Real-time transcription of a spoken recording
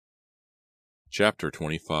Chapter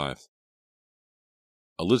 25.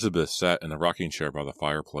 Elizabeth sat in a rocking chair by the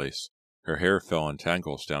fireplace. Her hair fell in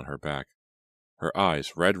tangles down her back. Her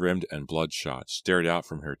eyes, red-rimmed and bloodshot, stared out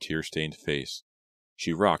from her tear-stained face.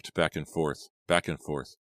 She rocked back and forth,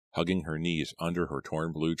 hugging her knees under her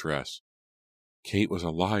torn blue dress. "Kate was a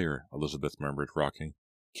liar," Elizabeth murmured, rocking.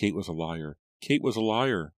 "Kate was a liar. Kate was a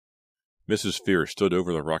liar." Mrs. Fear stood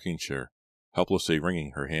over the rocking chair, helplessly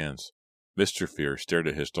wringing her hands. Mr. Fear stared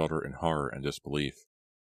at his daughter in horror and disbelief.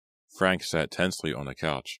 Frank sat tensely on the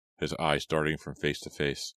couch, his eyes darting from face to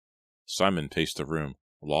face. Simon paced the room,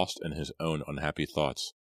 lost in his own unhappy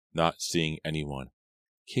thoughts, not seeing anyone.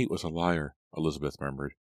 "Kate was a liar," Elizabeth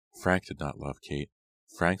murmured. "Frank did not love Kate.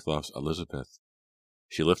 Frank loves Elizabeth."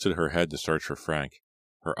 She lifted her head to search for Frank.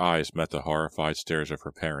 Her eyes met the horrified stares of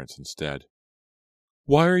her parents instead.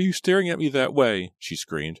 "Why are you staring at me that way?" she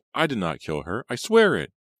screamed. "I did not kill her. I swear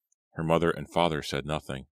it." Her mother and father said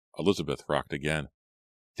nothing. Elizabeth rocked again.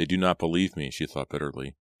 "They do not believe me," she thought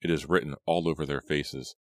bitterly. "It is written all over their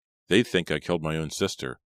faces. They think I killed my own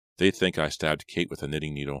sister. They think I stabbed Kate with a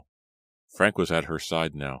knitting needle." Frank was at her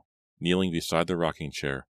side now, kneeling beside the rocking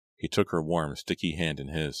chair. He took her warm, sticky hand in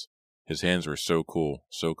his. His hands were so cool,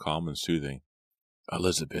 so calm and soothing.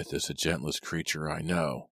 "Elizabeth is the gentlest creature I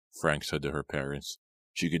know," Frank said to her parents.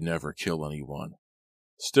 "She could never kill anyone."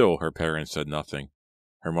 Still, her parents said nothing.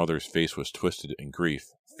 Her mother's face was twisted in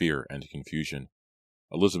grief, fear, and confusion.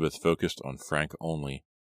 Elizabeth focused on Frank only.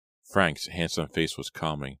 Frank's handsome face was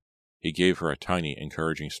calming. He gave her a tiny,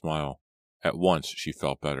 encouraging smile. At once she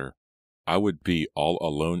felt better. I would be all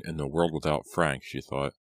alone in the world without Frank, she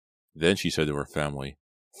thought. Then she said to her family,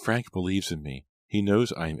 "Frank believes in me. He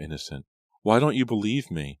knows I am innocent. Why don't you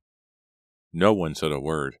believe me?" No one said a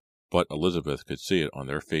word, but Elizabeth could see it on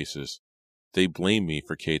their faces. They blame me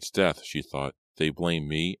for Kate's death, she thought. They blame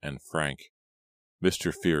me and Frank.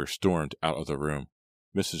 Mr. Fear stormed out of the room.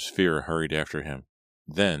 Mrs. Fear hurried after him.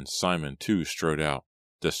 Then Simon, too, strode out.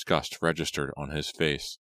 Disgust registered on his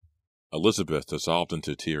face. Elizabeth dissolved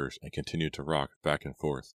into tears and continued to rock back and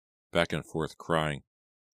forth, crying.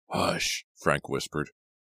 "Hush," Frank whispered.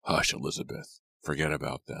 "Hush, Elizabeth. Forget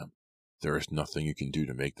about them. There is nothing you can do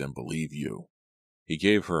to make them believe you." He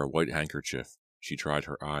gave her a white handkerchief. She dried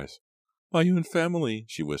her eyes. "My own family,"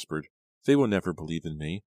 she whispered. "They will never believe in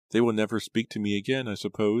me. They will never speak to me again, I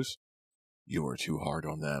suppose." "You are too hard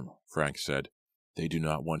on them," Frank said. "They do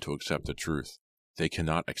not want to accept the truth. They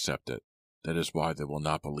cannot accept it. That is why they will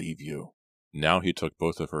not believe you." Now he took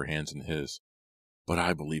both of her hands in his. "But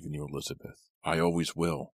I believe in you, Elizabeth. I always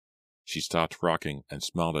will." She stopped rocking and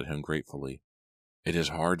smiled at him gratefully. "It is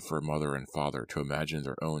hard for a mother and father to imagine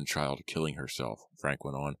their own child killing herself," Frank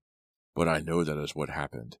went on. "But I know that is what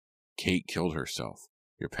happened. Kate killed herself.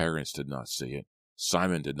 Your parents did not see it.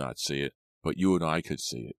 Simon did not see it, but you and I could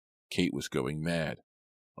see it. Kate was going mad."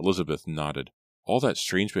 Elizabeth nodded. All that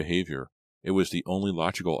strange behavior, it was the only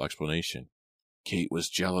logical explanation. "Kate was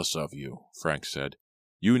jealous of you," Frank said.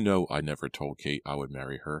 "You know I never told Kate I would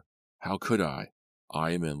marry her. How could I?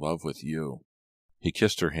 I am in love with you." He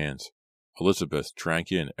kissed her hands. Elizabeth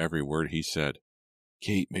drank in every word he said.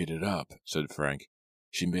 "Kate made it up," said Frank.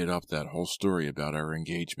 "She made up that whole story about our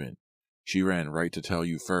engagement. She ran right to tell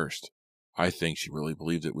you first. I think she really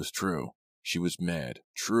believed it was true. She was mad,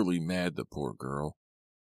 truly mad, the poor girl."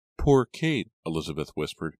 "Poor Kate," Elizabeth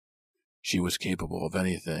whispered. "She was capable of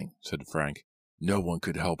anything," said Frank. "No one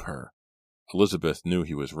could help her." Elizabeth knew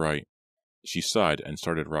he was right. She sighed and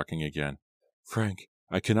started rocking again. "Frank,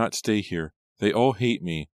 I cannot stay here. They all hate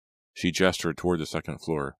me." She gestured toward the second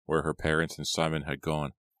floor, where her parents and Simon had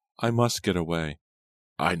gone. "I must get away."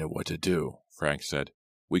 "I know what to do," Frank said.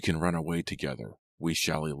 "We can run away together. We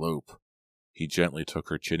shall elope." He gently took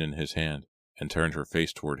her chin in his hand and turned her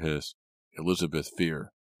face toward his. "Elizabeth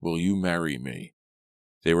Fear, will you marry me?"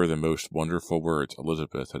 They were the most wonderful words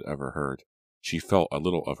Elizabeth had ever heard. She felt a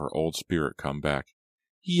little of her old spirit come back.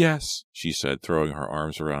 "Yes," she said, throwing her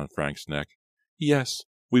arms around Frank's neck. "Yes,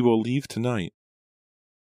 we will leave tonight."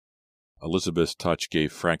 Elizabeth's touch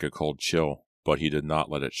gave Frank a cold chill, but he did not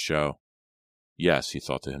let it show. "Yes," he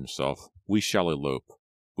thought to himself, "we shall elope.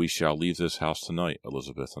 We shall leave this house tonight,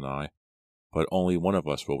 Elizabeth and I. But only one of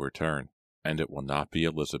us will return, and it will not be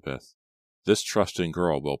Elizabeth. This trusting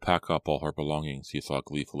girl will pack up all her belongings," he thought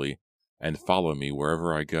gleefully, "and follow me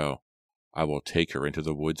wherever I go. I will take her into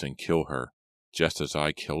the woods and kill her, just as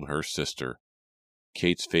I killed her sister."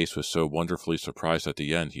 Kate's face was so wonderfully surprised at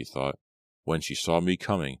the end, he thought. When she saw me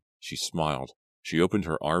coming, she smiled. She opened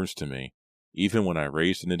her arms to me. Even when I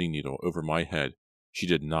raised the knitting needle over my head, she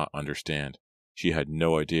did not understand. She had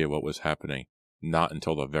no idea what was happening, not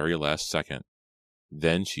until the very last second.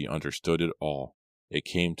 Then she understood it all. It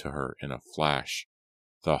came to her in a flash.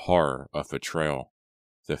 The horror of betrayal.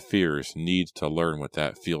 The fears need to learn what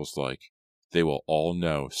that feels like. They will all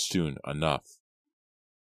know soon enough.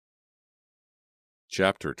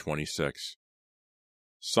 Chapter 26.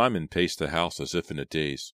 Simon paced the house as if in a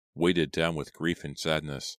daze, weighted down with grief and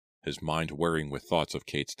sadness, his mind whirring with thoughts of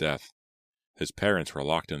Kate's death. His parents were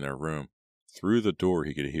locked in their room. Through the door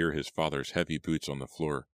he could hear his father's heavy boots on the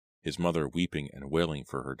floor, his mother weeping and wailing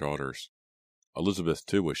for her daughters. Elizabeth,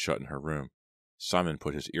 too, was shut in her room. Simon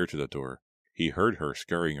put his ear to the door. He heard her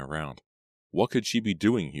scurrying around. What could she be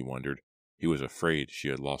doing, he wondered. He was afraid she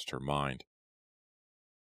had lost her mind.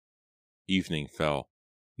 Evening fell.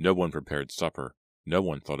 No one prepared supper. No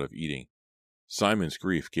one thought of eating. Simon's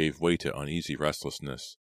grief gave way to uneasy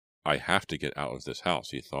restlessness. I have to get out of this house,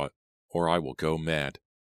 he thought, or I will go mad.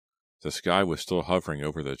 The sky was still hovering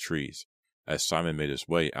over the trees, as Simon made his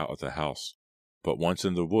way out of the house. But once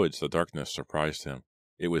in the woods, the darkness surprised him.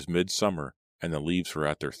 It was midsummer, and the leaves were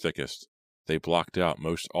at their thickest. They blocked out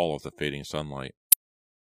most all of the fading sunlight.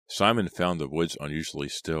 Simon found the woods unusually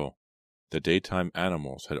still. The daytime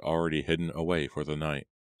animals had already hidden away for the night.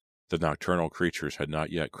 The nocturnal creatures had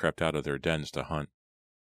not yet crept out of their dens to hunt.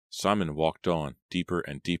 Simon walked on, deeper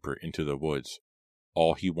and deeper into the woods.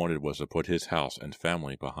 All he wanted was to put his house and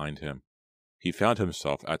family behind him. He found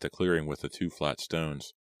himself at the clearing with the 2 flat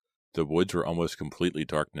stones. The woods were almost completely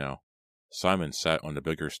dark now. Simon sat on the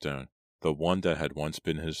bigger stone, the one that had once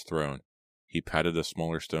been his throne. He patted the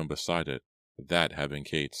smaller stone beside it. That had been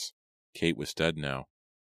Kate's. Kate was dead now.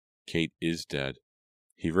 Kate is dead.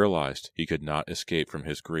 He realized he could not escape from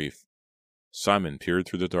his grief. Simon peered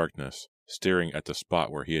through the darkness, staring at the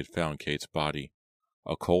spot where he had found Kate's body.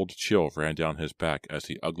 A cold chill ran down his back as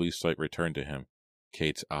the ugly sight returned to him.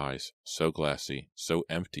 Kate's eyes, so glassy, so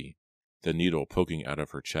empty, the needle poking out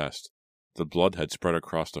of her chest. The blood had spread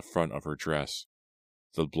across the front of her dress.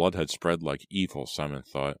 The blood had spread like evil, Simon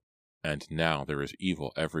thought, and now there is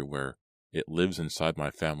evil everywhere. It lives inside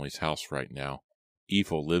my family's house right now.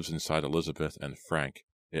 Evil lives inside Elizabeth and Frank.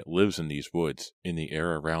 It lives in these woods, in the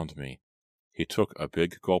air around me. He took a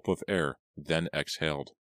big gulp of air, then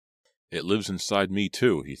exhaled. It lives inside me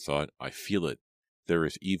too, he thought. I feel it. There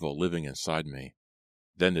is evil living inside me.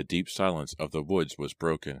 Then the deep silence of the woods was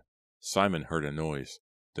broken. Simon heard a noise,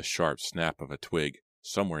 the sharp snap of a twig,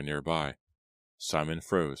 somewhere nearby. Simon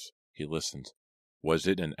froze. He listened. Was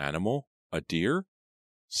it an animal? A deer?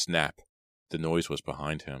 Snap. The noise was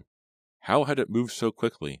behind him. How had it moved so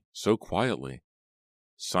quickly, so quietly?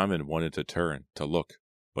 Simon wanted to turn, to look,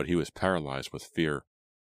 but he was paralyzed with fear.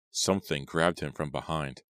 Something grabbed him from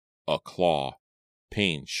behind. A claw.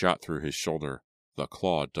 Pain shot through his shoulder. The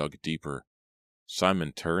claw dug deeper.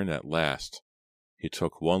 Simon turned at last. He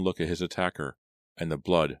took one look at his attacker, and the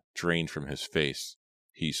blood drained from his face.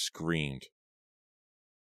 He screamed.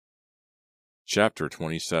 Chapter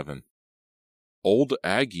 27. Old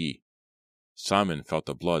Aggie! Simon felt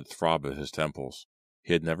the blood throb at his temples.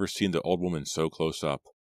 He had never seen the old woman so close up.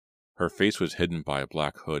 Her face was hidden by a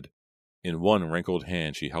black hood. In one wrinkled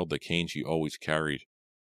hand she held the cane she always carried.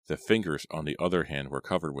 The fingers on the other hand were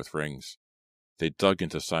covered with rings. They dug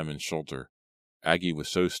into Simon's shoulder. Aggie was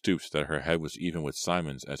so stooped that her head was even with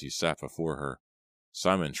Simon's as he sat before her.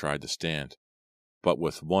 Simon tried to stand. But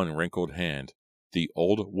with one wrinkled hand, the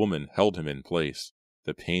old woman held him in place.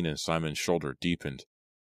 The pain in Simon's shoulder deepened.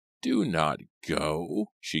 "Do not go,"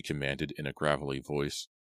 she commanded in a gravelly voice.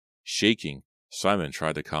 Shaking, Simon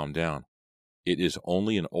tried to calm down. It is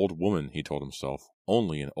only an old woman, he told himself.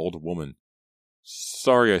 Only an old woman.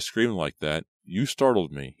 Sorry I screamed like that. You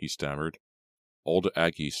startled me, he stammered. Old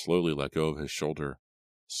Aggie slowly let go of his shoulder.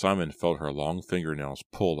 Simon felt her long fingernails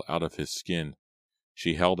pulled out of his skin.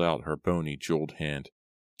 She held out her bony, jeweled hand.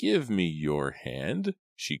 "Give me your hand,"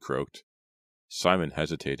 she croaked. Simon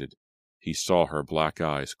hesitated. He saw her black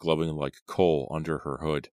eyes glowing like coal under her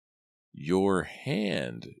hood. "Your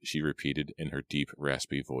hand," she repeated in her deep,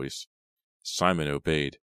 raspy voice. Simon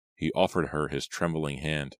obeyed. He offered her his trembling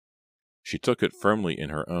hand. She took it firmly in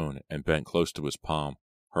her own and bent close to his palm,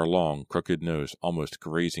 her long, crooked nose almost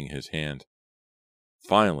grazing his hand.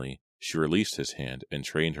 Finally, she released his hand and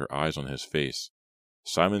trained her eyes on his face.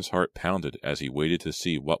 Simon's heart pounded as he waited to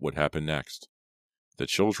see what would happen next. The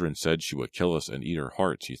children said she would kill us and eat our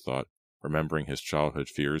hearts, he thought, remembering his childhood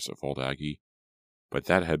fears of old Aggie. But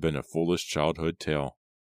that had been a foolish childhood tale.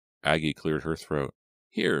 Aggie cleared her throat.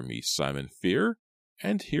 "Hear me, Simon Fear,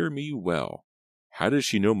 and hear me well." How did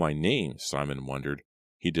she know my name? Simon wondered.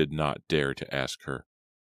 He did not dare to ask her.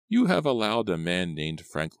 "You have allowed a man named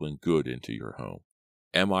Franklin Good into your home.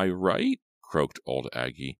 Am I right?" croaked old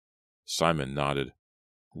Aggie. Simon nodded.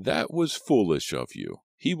 "That was foolish of you,"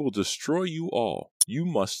 He will destroy you all. You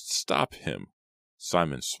must stop him."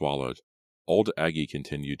 Simon swallowed. Old Aggie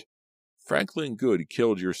continued, "Franklin Good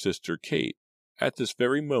killed your sister Kate. At this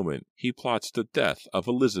very moment he plots the death of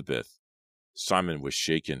Elizabeth." Simon was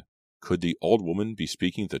shaken. Could the old woman be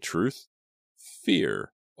speaking the truth?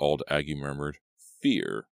 "Fear," old Aggie murmured.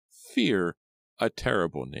 "Fear, fear, a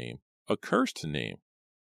terrible name, a cursed name."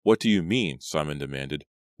 "What do you mean?" Simon demanded.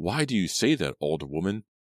 "Why do you say that, old woman?"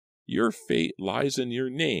 "Your fate lies in your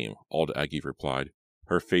name," old Aggie replied,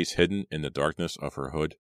 her face hidden in the darkness of her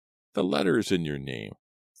hood. "The letters in your name,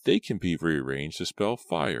 they can be rearranged to spell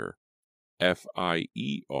fire.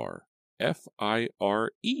 F-I-E-R,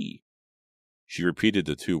 F-I-R-E. She repeated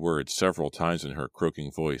the two words several times in her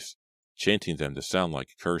croaking voice, chanting them to sound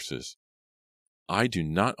like curses. "I do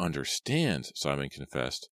not understand," Simon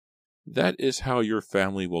confessed. "That is how your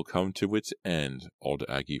family will come to its end," old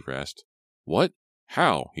Aggie rasped. "What?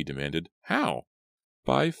 How?" he demanded. "How?"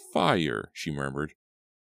 "By fire," she murmured.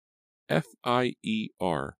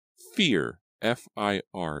 F-I-E-R, fear,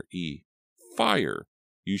 F-I-R-E, fire.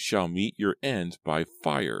 You shall meet your end by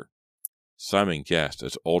fire. Simon gasped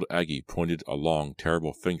as old Aggie pointed a long,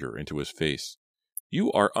 terrible finger into his face.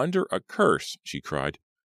 "You are under a curse," she cried.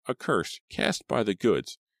 "A curse cast by the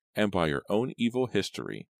Goods, and by your own evil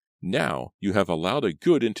history. Now you have allowed a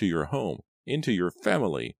Good into your home, into your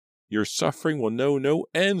family. Your suffering will know no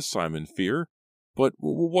end, Simon Fear." "But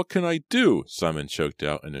what can I do?" Simon choked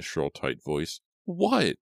out in a shrill, tight voice.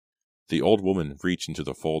 "What?" The old woman reached into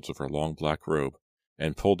the folds of her long black robe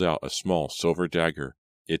and pulled out a small silver dagger,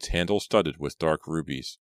 its handle studded with dark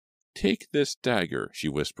rubies. "Take this dagger," she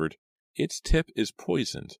whispered. "Its tip is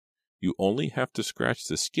poisoned. You only have to scratch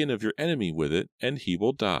the skin of your enemy with it, and he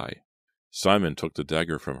will die." Simon took the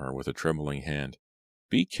dagger from her with a trembling hand.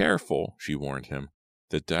 "Be careful," she warned him.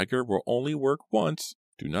 "The dagger will only work once.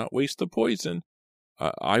 Do not waste the poison."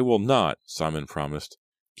 I will not," Simon promised,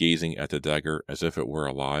 gazing at the dagger as if it were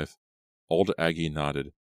alive. Old Aggie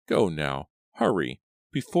nodded. "Go now. Hurry,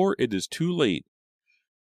 before it is too late."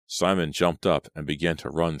 Simon jumped up and began to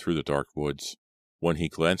run through the dark woods. When he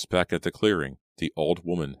glanced back at the clearing, the old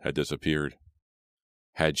woman had disappeared.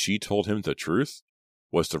 Had she told him the truth?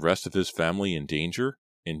 Was the rest of his family in danger?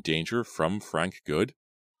 In danger from Frank Good?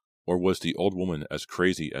 Or was the old woman as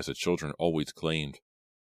crazy as the children always claimed?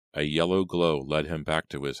 A yellow glow led him back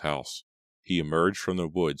to his house. He emerged from the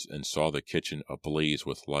woods and saw the kitchen ablaze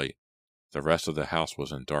with light. The rest of the house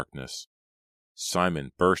was in darkness.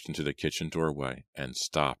 Simon burst into the kitchen doorway and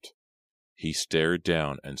stopped. He stared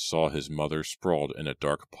down and saw his mother sprawled in a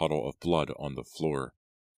dark puddle of blood on the floor.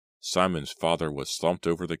 Simon's father was slumped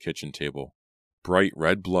over the kitchen table. Bright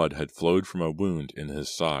red blood had flowed from a wound in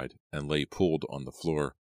his side and lay pooled on the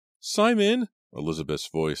floor. "Simon!" Elizabeth's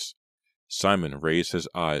voice. Simon raised his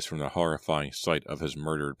eyes from the horrifying sight of his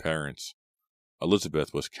murdered parents.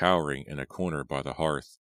 Elizabeth was cowering in a corner by the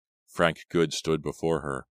hearth. Frank Good stood before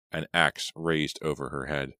her, an axe raised over her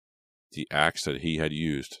head. The axe that he had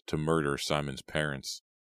used to murder Simon's parents.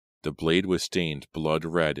 The blade was stained blood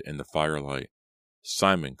red in the firelight.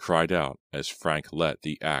 Simon cried out as Frank let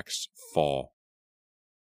the axe fall.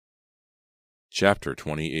 Chapter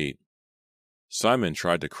 28. Simon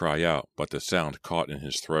tried to cry out, but the sound caught in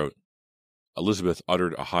his throat. Elizabeth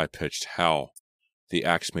uttered a high-pitched howl. The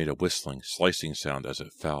axe made a whistling, slicing sound as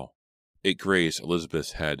it fell. It grazed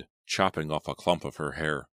Elizabeth's head, chopping off a clump of her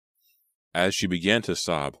hair. As she began to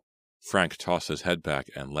sob, Frank tossed his head back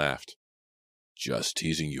and laughed. "Just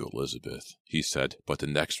teasing you, Elizabeth," he said, "but the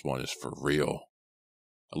next one is for real."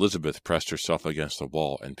 Elizabeth pressed herself against the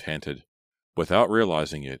wall and panted. Without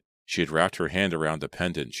realizing it, she had wrapped her hand around the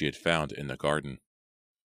pendant she had found in the garden.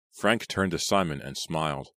 Frank turned to Simon and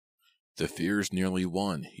smiled. "The fear's nearly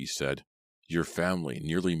won," he said. "Your family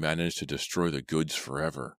nearly managed to destroy the Goods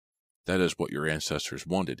forever. That is what your ancestors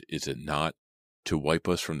wanted, is it not? To wipe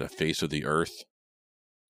us from the face of the earth?"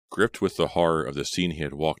 Gripped with the horror of the scene he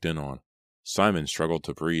had walked in on, Simon struggled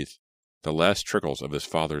to breathe. The last trickles of his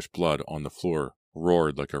father's blood on the floor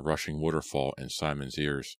roared like a rushing waterfall in Simon's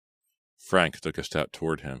ears. Frank took a step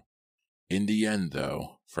toward him. "In the end,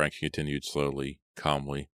 though," Frank continued slowly,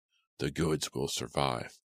 calmly, "the Goods will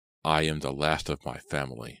survive. I am the last of my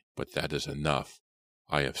family, but that is enough.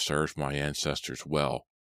 I have served my ancestors well.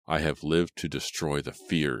 I have lived to destroy the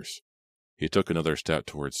fears." He took another step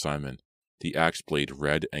toward Simon, the axe blade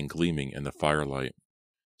red and gleaming in the firelight.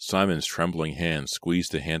 Simon's trembling hand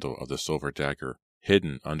squeezed the handle of the silver dagger,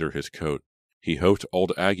 hidden under his coat. He hoped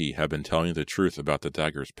old Aggie had been telling the truth about the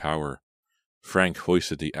dagger's power. Frank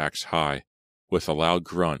hoisted the axe high. With a loud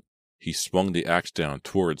grunt, he swung the axe down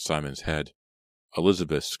toward Simon's head.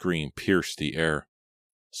 Elizabeth's scream pierced the air.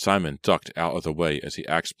 Simon ducked out of the way as the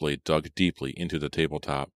axe blade dug deeply into the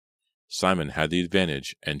tabletop. Simon had the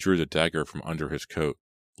advantage and drew the dagger from under his coat,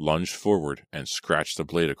 lunged forward, and scratched the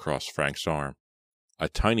blade across Frank's arm. A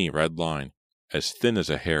tiny red line, as thin as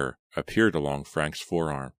a hair, appeared along Frank's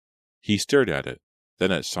forearm. He stared at it,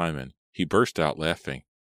 then at Simon. He burst out laughing.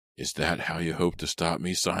 "Is that how you hope to stop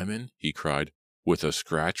me, Simon?" he cried. "With a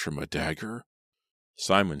scratch from a dagger?"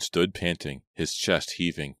 Simon stood panting, his chest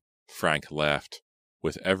heaving. Frank laughed.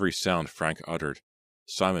 With every sound Frank uttered,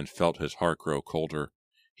 Simon felt his heart grow colder.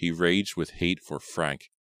 He raged with hate for Frank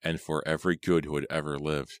and for every good who had ever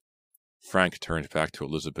lived. Frank turned back to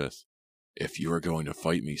Elizabeth. "If you are going to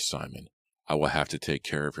fight me, Simon, I will have to take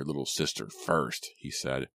care of your little sister first," he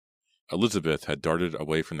said. Elizabeth had darted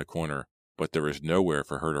away from the corner, but there was nowhere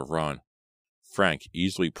for her to run. Frank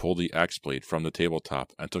easily pulled the axe blade from the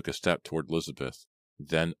tabletop and took a step toward Elizabeth.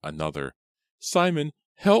 Then another. "Simon,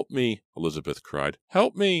 help me!" Elizabeth cried.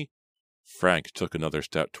 "Help me!" Frank took another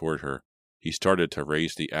step toward her. He started to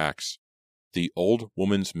raise the axe. The old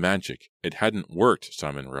woman's magic. It hadn't worked,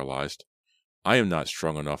 Simon realized. I am not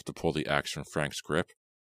strong enough to pull the axe from Frank's grip.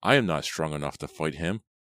 I am not strong enough to fight him.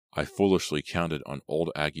 I foolishly counted on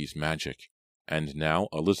old Aggie's magic, and now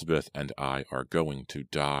Elizabeth and I are going to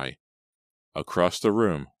die. Across the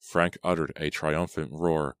room, Frank uttered a triumphant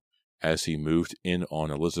roar as he moved in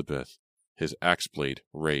on Elizabeth, his axe blade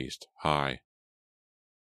raised high.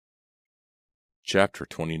 Chapter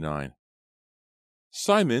 29.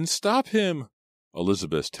 "Simon, stop him!"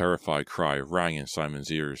 Elizabeth's terrified cry rang in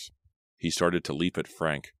Simon's ears. He started to leap at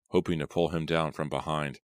Frank, hoping to pull him down from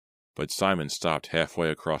behind, but Simon stopped halfway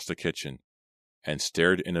across the kitchen and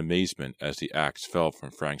stared in amazement as the axe fell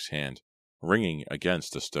from Frank's hand, ringing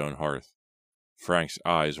against the stone hearth. Frank's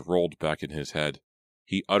eyes rolled back in his head.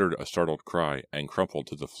 He uttered a startled cry and crumpled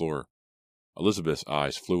to the floor. Elizabeth's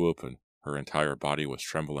eyes flew open. Her entire body was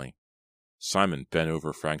trembling. Simon bent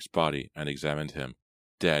over Frank's body and examined him.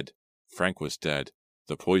 Dead. Frank was dead.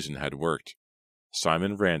 The poison had worked.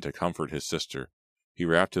 Simon ran to comfort his sister. He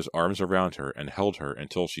wrapped his arms around her and held her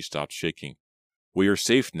until she stopped shaking. "We are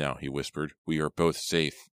safe now," he whispered. "We are both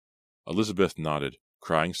safe." Elizabeth nodded,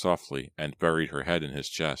 crying softly, and buried her head in his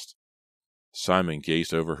chest. Simon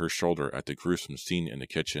gazed over her shoulder at the gruesome scene in the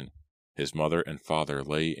kitchen. His mother and father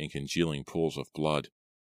lay in congealing pools of blood.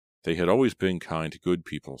 They had always been kind, good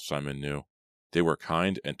people, Simon knew. They were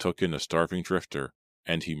kind and took in a starving drifter,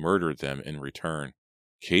 and he murdered them in return.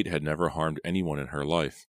 Kate had never harmed anyone in her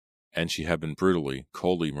life, and she had been brutally,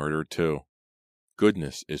 coldly murdered too.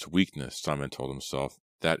 Goodness is weakness, Simon told himself.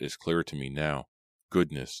 That is clear to me now.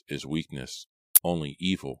 Goodness is weakness. Only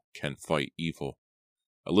evil can fight evil.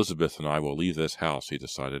 Elizabeth and I will leave this house, he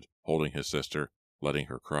decided, holding his sister, letting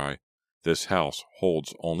her cry. This house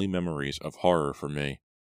holds only memories of horror for me.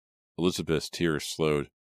 Elizabeth's tears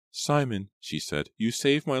slowed. "Simon," she said, "you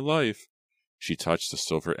saved my life." She touched the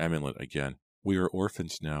silver amulet again. "We are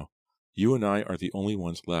orphans now. You and I are the only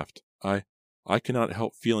ones left. I cannot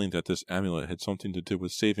help feeling that this amulet had something to do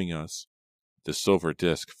with saving us." The silver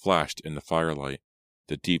disc flashed in the firelight.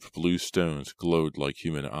 The deep blue stones glowed like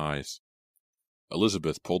human eyes.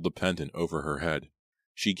 Elizabeth pulled the pendant over her head.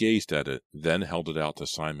 She gazed at it, then held it out to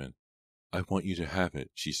Simon. "I want you to have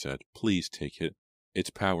it," she said. "Please take it. Its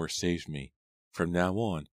power saved me. From now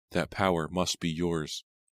on, that power must be yours."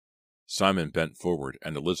 Simon bent forward,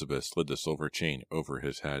 and Elizabeth slid the silver chain over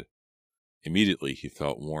his head. Immediately he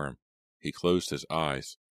felt warm. He closed his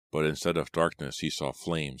eyes, but instead of darkness he saw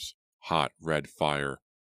flames, hot red fire.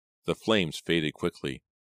 The flames faded quickly,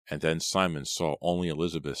 and then Simon saw only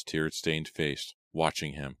Elizabeth's tear-stained face,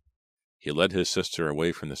 watching him. He led his sister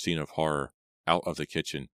away from the scene of horror, out of the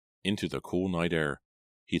kitchen, into the cool night air.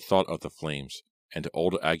 He thought of the flames, and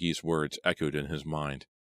old Aggie's words echoed in his mind.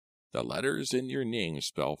 "The letters in your name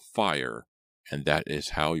spell fire, and that is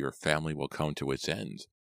how your family will come to its end,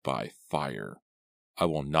 by fire." I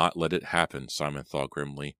will not let it happen, Simon thought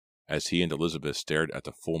grimly, as he and Elizabeth stared at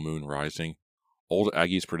the full moon rising. Old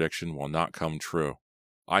Aggie's prediction will not come true.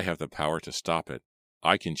 I have the power to stop it.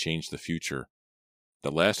 I can change the future.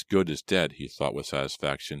 The last good is dead, he thought with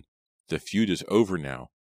satisfaction. The feud is over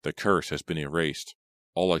now. The curse has been erased,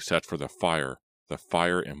 all except for the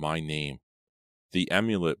fire in my name. The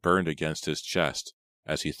amulet burned against his chest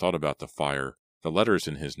as he thought about the fire, the letters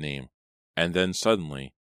in his name, and then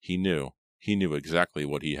suddenly he knew exactly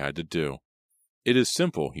what he had to do. It is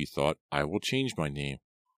simple, he thought. I will change my name.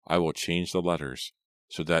 I will change the letters,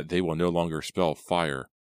 so that they will no longer spell fire.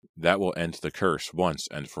 That will end the curse once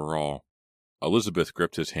and for all. Elizabeth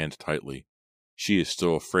gripped his hand tightly. She is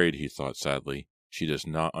still afraid, he thought sadly. She does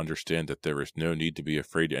not understand that there is no need to be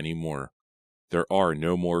afraid any more. There are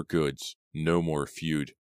no more goods, no more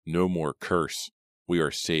feud. No more curse. We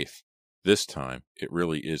are safe. This time, it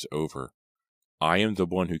really is over. I am the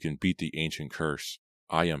one who can beat the ancient curse.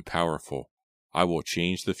 I am powerful. I will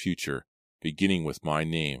change the future, beginning with my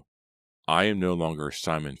name. I am no longer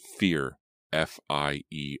Simon Fear,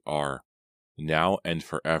 F-I-E-R. Now and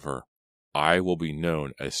forever, I will be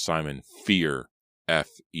known as Simon Fear,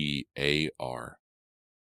 F-E-A-R.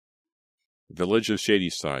 Village of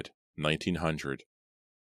Shadyside, 1900.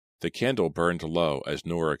 The candle burned low as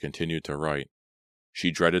Nora continued to write.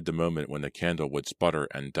 She dreaded the moment when the candle would sputter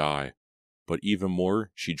and die, but even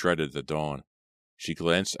more she dreaded the dawn. She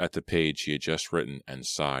glanced at the page she had just written and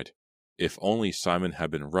sighed. If only Simon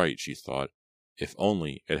had been right, she thought. If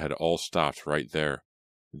only it had all stopped right there.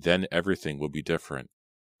 Then everything would be different.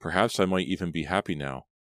 Perhaps I might even be happy now,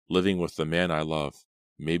 living with the man I love.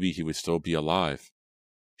 Maybe he would still be alive.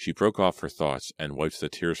 She broke off her thoughts and wiped the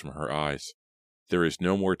tears from her eyes. There is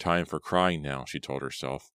no more time for crying now, she told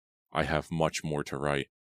herself. I have much more to write.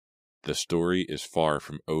 The story is far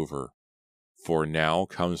from over. For now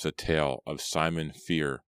comes the tale of Simon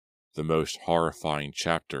Fear, the most horrifying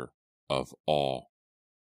chapter of all.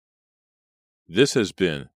 This has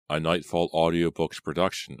been a Nightfall Audiobooks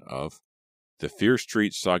production of The Fear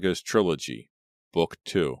Street Sagas Trilogy, Book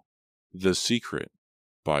 2, The Secret,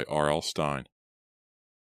 by R.L. Stine.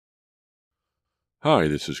 Hi,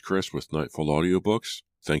 this is Chris with Nightfall Audiobooks.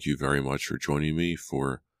 Thank you very much for joining me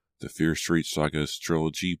for The Fear Street Sagas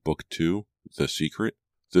Trilogy, Book 2, The Secret.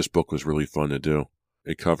 This book was really fun to do.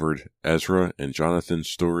 It covered Ezra and Jonathan's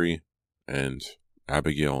story, and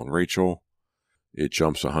Abigail and Rachel. It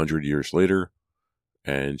jumps 100 years later,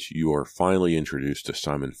 and you are finally introduced to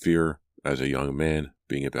Simon Fear as a young man,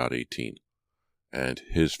 being about 18, and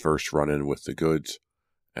his first run-in with the goods,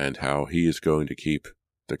 and how he is going to keep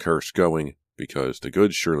the curse going, because the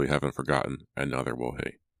goods surely haven't forgotten, and neither will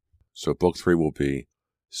he. So Book 3 will be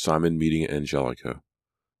Simon meeting Angelica,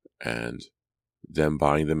 and them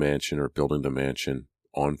buying the mansion or building the mansion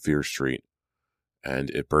on Fear Street, and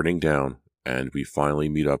it burning down, and we finally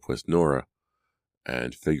meet up with Nora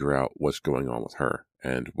and figure out what's going on with her,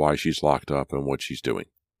 and why she's locked up and what she's doing.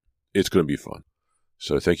 It's going to be fun.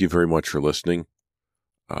 So thank you very much for listening.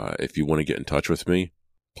 If you want to get in touch with me,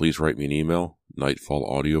 please write me an email,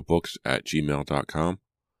 nightfallaudiobooks@gmail.com.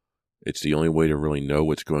 It's the only way to really know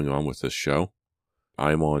what's going on with this show.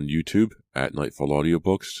 I'm on YouTube at Nightfall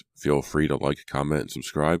Audiobooks. Feel free to like, comment, and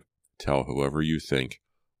subscribe. Tell whoever you think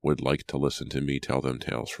would like to listen to me tell them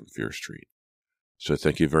tales from Fear Street. So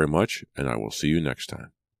thank you very much, and I will see you next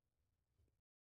time.